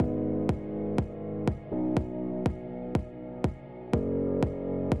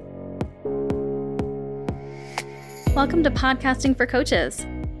Welcome to Podcasting for Coaches.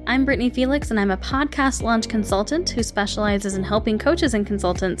 I'm Brittany Felix, and I'm a podcast launch consultant who specializes in helping coaches and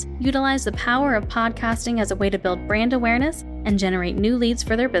consultants utilize the power of podcasting as a way to build brand awareness and generate new leads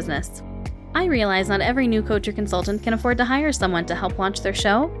for their business. I realize not every new coach or consultant can afford to hire someone to help launch their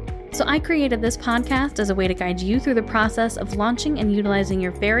show, so I created this podcast as a way to guide you through the process of launching and utilizing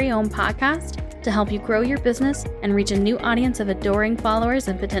your very own podcast to help you grow your business and reach a new audience of adoring followers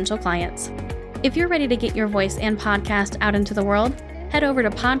and potential clients. If you're ready to get your voice and podcast out into the world, head over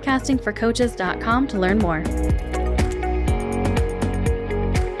to podcastingforcoaches.com to learn more.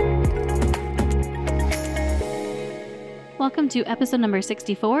 Welcome to episode number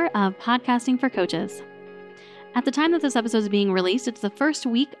 64 of Podcasting for Coaches. At the time that this episode is being released, it's the first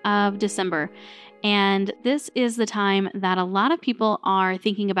week of December, and this is the time that a lot of people are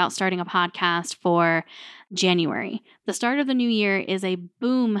thinking about starting a podcast for January. The start of the new year is a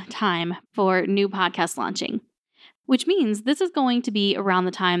boom time for new podcast launching, which means this is going to be around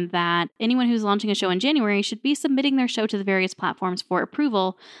the time that anyone who's launching a show in January should be submitting their show to the various platforms for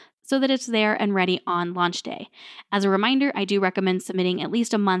approval so that it's there and ready on launch day. As a reminder, I do recommend submitting at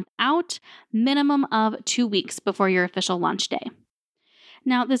least a month out, minimum of 2 weeks before your official launch day.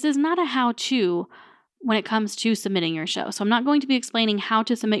 Now, this is not a how-to when it comes to submitting your show. So I'm not going to be explaining how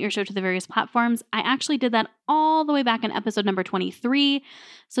to submit your show to the various platforms. I actually did that all the way back in episode number 23.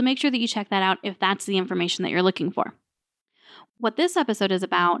 So make sure that you check that out if that's the information that you're looking for. What this episode is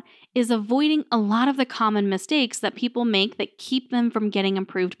about is avoiding a lot of the common mistakes that people make that keep them from getting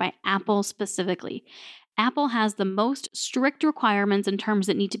approved by Apple specifically. Apple has the most strict requirements and terms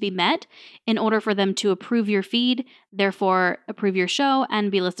that need to be met in order for them to approve your feed, therefore approve your show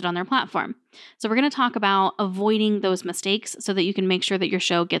and be listed on their platform. So we're going to talk about avoiding those mistakes so that you can make sure that your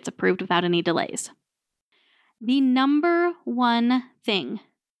show gets approved without any delays. The number one thing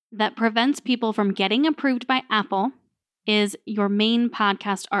that prevents people from getting approved by Apple is your main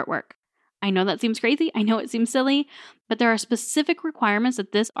podcast artwork. I know that seems crazy. I know it seems silly, but there are specific requirements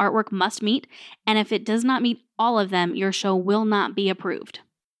that this artwork must meet, and if it does not meet all of them, your show will not be approved.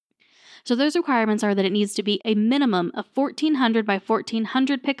 So those requirements are that it needs to be a minimum of 1400 by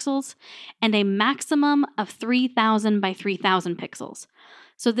 1400 pixels and a maximum of 3000 by 3000 pixels.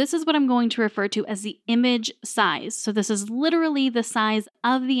 So this is what I'm going to refer to as the image size. So this is literally the size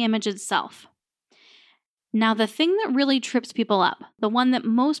of the image itself. Now, the thing that really trips people up, the one that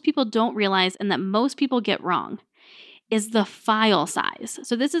most people don't realize and that most people get wrong, is the file size.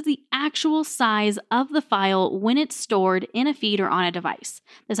 So this is the actual size of the file when it's stored in a feed or on a device.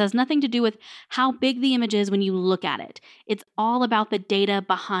 This has nothing to do with how big the image is when you look at it. It's all about the data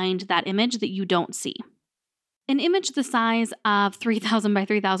behind that image that you don't see. An image the size of 3000 by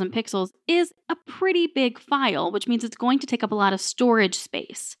 3000 pixels is a pretty big file, which means it's going to take up a lot of storage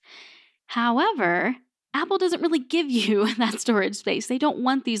space. However, Apple doesn't really give you that storage space. They don't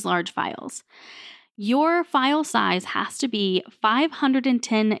want these large files. Your file size has to be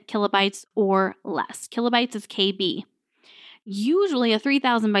 510 kilobytes or less. Kilobytes is KB. Usually a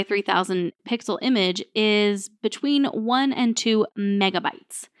 3000 by 3000 pixel image is between 1 and 2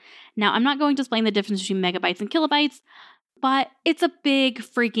 megabytes. Now, I'm not going to explain the difference between megabytes and kilobytes, but it's a big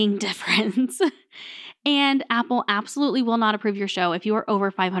freaking difference. And Apple absolutely will not approve your show if you are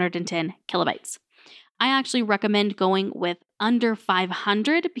over 510 kilobytes. I actually recommend going with under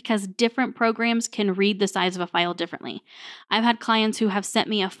 500 because different programs can read the size of a file differently. I've had clients who have sent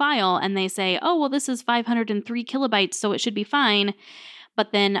me a file and they say, oh, well, this is 503 kilobytes, so it should be fine.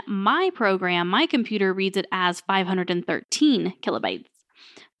 But then my program, my computer reads it as 513 kilobytes.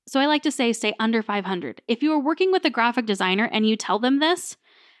 So I like to say stay under 500. If you are working with a graphic designer and you tell them this,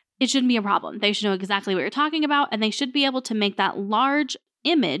 it shouldn't be a problem. They should know exactly what you're talking about, and they should be able to make that large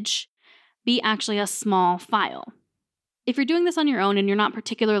image be actually a small file. If you're doing this on your own and you're not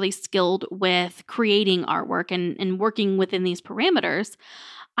particularly skilled with creating artwork and working within these parameters,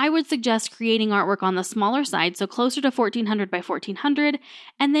 I would suggest creating artwork on the smaller side, so closer to 1400 by 1400,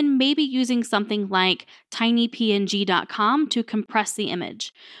 and then maybe using something like tinypng.com to compress the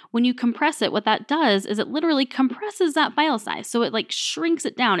image. When you compress it, what that does is it literally compresses that file size. So it shrinks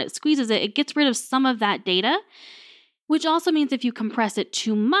it down, it squeezes it, it gets rid of some of that data, which also means if you compress it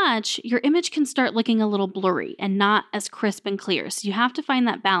too much, your image can start looking a little blurry and not as crisp and clear. So you have to find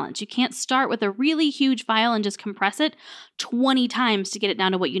that balance. You can't start with a really huge file and just compress it 20 times to get it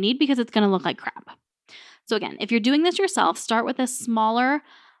down to what you need because it's going to look like crap. So again, if you're doing this yourself, start with a smaller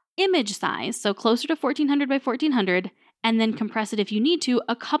image size, so closer to 1400 by 1400, and then compress it if you need to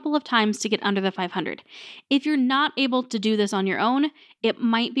a couple of times to get under the 500. If you're not able to do this on your own, it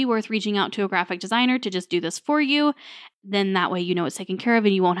might be worth reaching out to a graphic designer to just do this for you. Then that way you know it's taken care of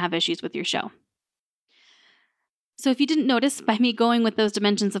and you won't have issues with your show. So if you didn't notice, by me going with those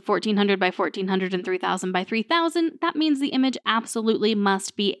dimensions of 1400 by 1400 and 3000 by 3000, that means the image absolutely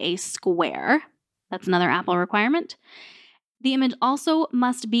must be a square. That's another Apple requirement. The image also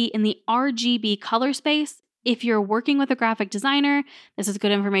must be in the RGB color space. If you're working with a graphic designer, this is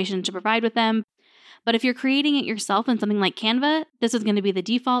good information to provide with them. But if you're creating it yourself in something like Canva, this is going to be the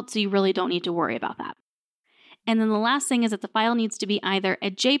default, so you really don't need to worry about that. And then the last thing is that the file needs to be either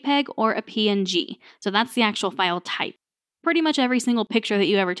a JPEG or a PNG. So that's the actual file type. Pretty much every single picture that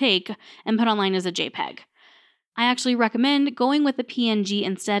you ever take and put online is a JPEG. I actually recommend going with the PNG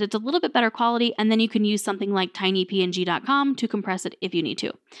instead. It's a little bit better quality, and then you can use something like tinypng.com to compress it if you need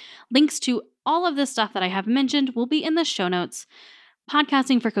to. Links to all of this stuff that I have mentioned will be in the show notes.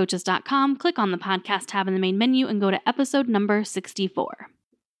 Podcastingforcoaches.com, click on the podcast tab in the main menu and go to episode number 64.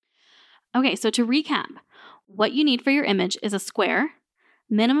 Okay, so to recap, what you need for your image is a square,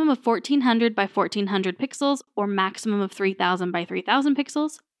 minimum of 1400 by 1400 pixels or maximum of 3000 by 3000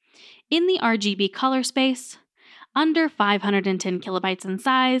 pixels, in the RGB color space, under 510 kilobytes in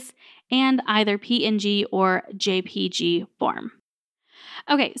size, and either PNG or JPG form.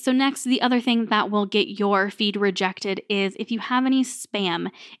 Okay, so next, the other thing that will get your feed rejected is if you have any spam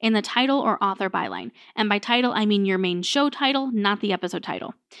in the title or author byline. And by title, I mean your main show title, not the episode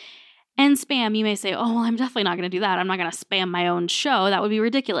title. And spam, you may say, oh, well, I'm definitely not going to do that. I'm not going to spam my own show. That would be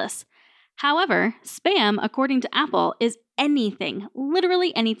ridiculous. However, spam, according to Apple, is anything,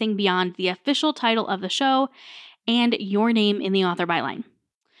 literally anything beyond the official title of the show and your name in the author byline.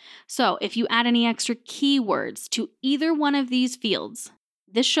 So if you add any extra keywords to either one of these fields,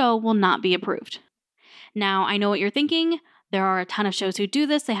 this show will not be approved. Now, I know what you're thinking. There are a ton of shows who do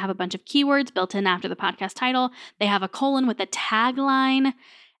this. They have a bunch of keywords built in after the podcast title. They have a colon with a tagline,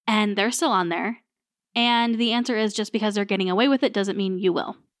 and they're still on there. And the answer is just because they're getting away with it doesn't mean you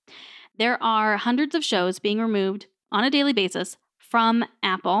will. There are hundreds of shows being removed on a daily basis from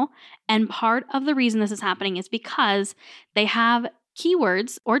Apple, and part of the reason this is happening is because they have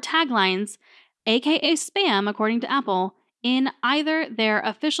keywords or taglines, aka spam, according to Apple, in either their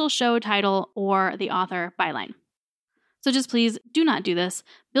official show title or the author byline. So just please do not do this.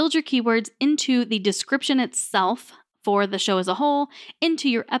 Build your keywords into the description itself for the show as a whole, into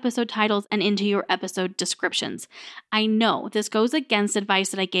your episode titles, and into your episode descriptions. I know this goes against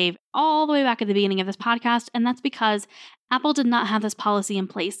advice that I gave all the way back at the beginning of this podcast, and that's because Apple did not have this policy in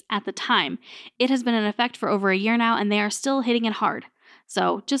place at the time. It has been in effect for over a year now, and they are still hitting it hard.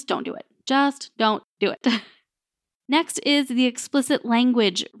 So just don't do it. Just don't do it. Next is the explicit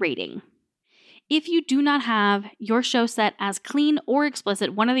language rating. If you do not have your show set as clean or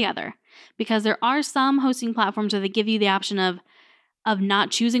explicit, one or the other, because there are some hosting platforms where they give you the option of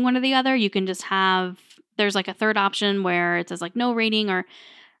not choosing one or the other. You can just have, there's like a third option where it says like no rating, or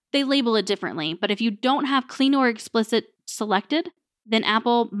they label it differently. But if you don't have clean or explicit selected, then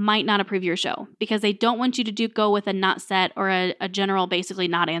Apple might not approve your show because they don't want you to go with a not set or a general basically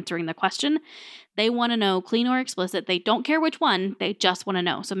not answering the question. They want to know clean or explicit. They don't care which one. They just want to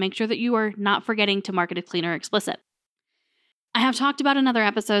know. So make sure that you are not forgetting to mark it as clean or explicit. I have talked about in other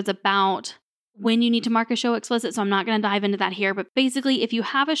episodes about when you need to mark a show explicit, so I'm not going to dive into that here. But basically, if you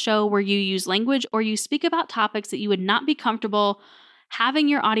have a show where you use language or you speak about topics that you would not be comfortable having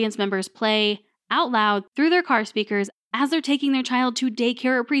your audience members play out loud through their car speakers as they're taking their child to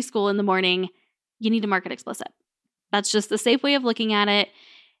daycare or preschool in the morning, you need to mark it explicit. That's just the safe way of looking at it.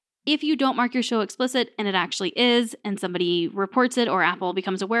 If you don't mark your show explicit and it actually is, and somebody reports it or Apple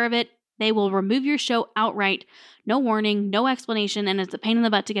becomes aware of it, they will remove your show outright. No warning, no explanation, and it's a pain in the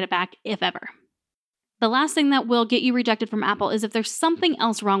butt to get it back, if ever. The last thing that will get you rejected from Apple is if there's something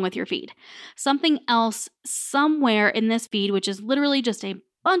else wrong with your feed. Something else somewhere in this feed, which is literally just a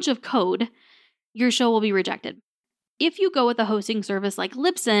bunch of code, your show will be rejected. If you go with a hosting service like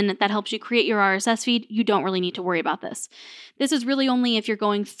Libsyn that helps you create your RSS feed, you don't really need to worry about this. This is really only if you're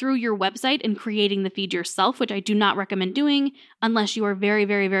going through your website and creating the feed yourself, which I do not recommend doing unless you are very,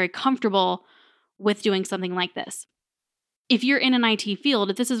 very, very comfortable with doing something like this. If you're in an IT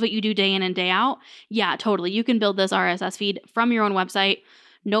field, if this is what you do day in and day out, yeah, totally. You can build this RSS feed from your own website,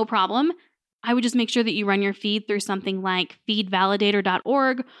 no problem. I would just make sure that you run your feed through something like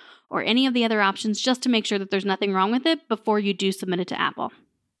feedvalidator.org or any of the other options just to make sure that there's nothing wrong with it before you do submit it to Apple.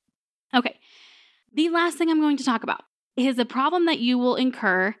 Okay, the last thing I'm going to talk about is a problem that you will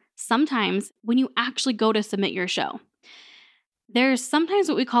incur sometimes when you actually go to submit your show. There's sometimes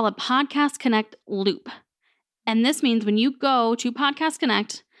what we call a Podcast Connect loop. And this means when you go to Podcast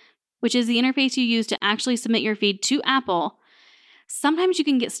Connect, which is the interface you use to actually submit your feed to Apple, sometimes you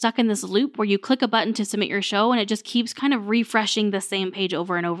can get stuck in this loop where you click a button to submit your show and it just keeps kind of refreshing the same page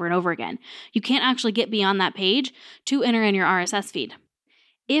over and over and over again. You can't actually get beyond that page to enter in your RSS feed.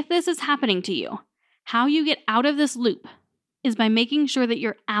 If this is happening to you, how you get out of this loop is by making sure that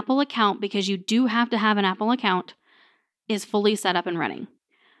your Apple account, because you do have to have an Apple account, is fully set up and running.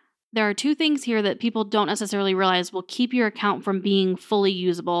 There are two things here that people don't necessarily realize will keep your account from being fully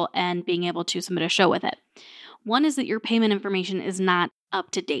usable and being able to submit a show with it. One is that your payment information is not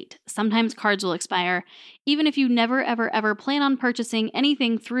up to date. Sometimes cards will expire. Even if you never, ever plan on purchasing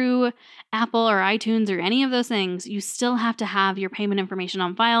anything through Apple or iTunes or any of those things, you still have to have your payment information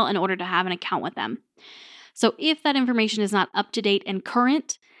on file in order to have an account with them. So if that information is not up to date and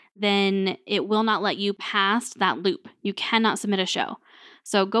current, then it will not let you past that loop. You cannot submit a show.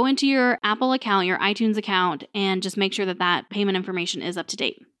 So go into your Apple account, your iTunes account, and just make sure that that payment information is up to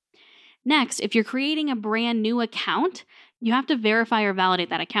date. Next, if you're creating a brand new account, you have to verify or validate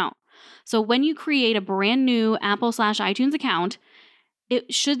that account. So when you create a brand new Apple/iTunes account,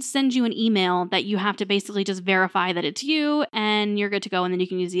 it should send you an email that you have to basically just verify that it's you and you're good to go, and then you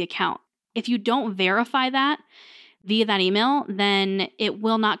can use the account. If you don't verify that via that email, then it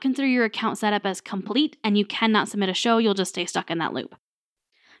will not consider your account setup as complete and you cannot submit a show. You'll just stay stuck in that loop.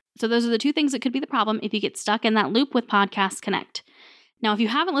 So those are the two things that could be the problem if you get stuck in that loop with Podcast Connect. Now, if you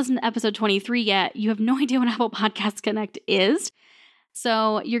haven't listened to episode 23 yet, you have no idea what Apple Podcast Connect is.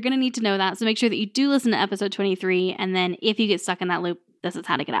 So you're going to need to know that. So make sure that you do listen to episode 23. And then if you get stuck in that loop, this is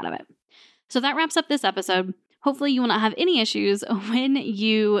how to get out of it. So that wraps up this episode. Hopefully you will not have any issues when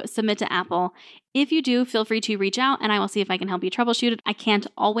you submit to Apple. If you do, feel free to reach out and I will see if I can help you troubleshoot it. I can't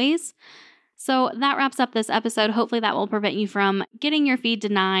always. So that wraps up this episode. Hopefully that will prevent you from getting your feed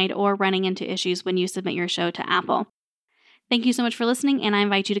denied or running into issues when you submit your show to Apple. Thank you so much for listening, and I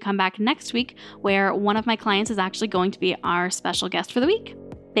invite you to come back next week where one of my clients is actually going to be our special guest for the week.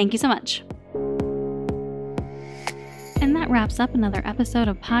 Thank you so much. And that wraps up another episode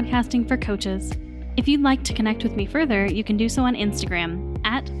of Podcasting for Coaches. If you'd like to connect with me further, you can do so on Instagram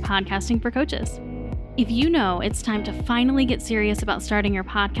at Podcasting for Coaches. If you know it's time to finally get serious about starting your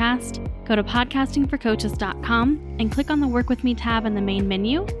podcast, go to podcastingforcoaches.com and click on the Work With Me tab in the main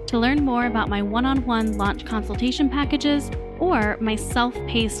menu to learn more about my one-on-one launch consultation packages or my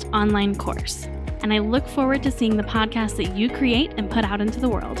self-paced online course. And I look forward to seeing the podcast that you create and put out into the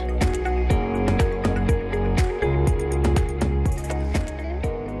world.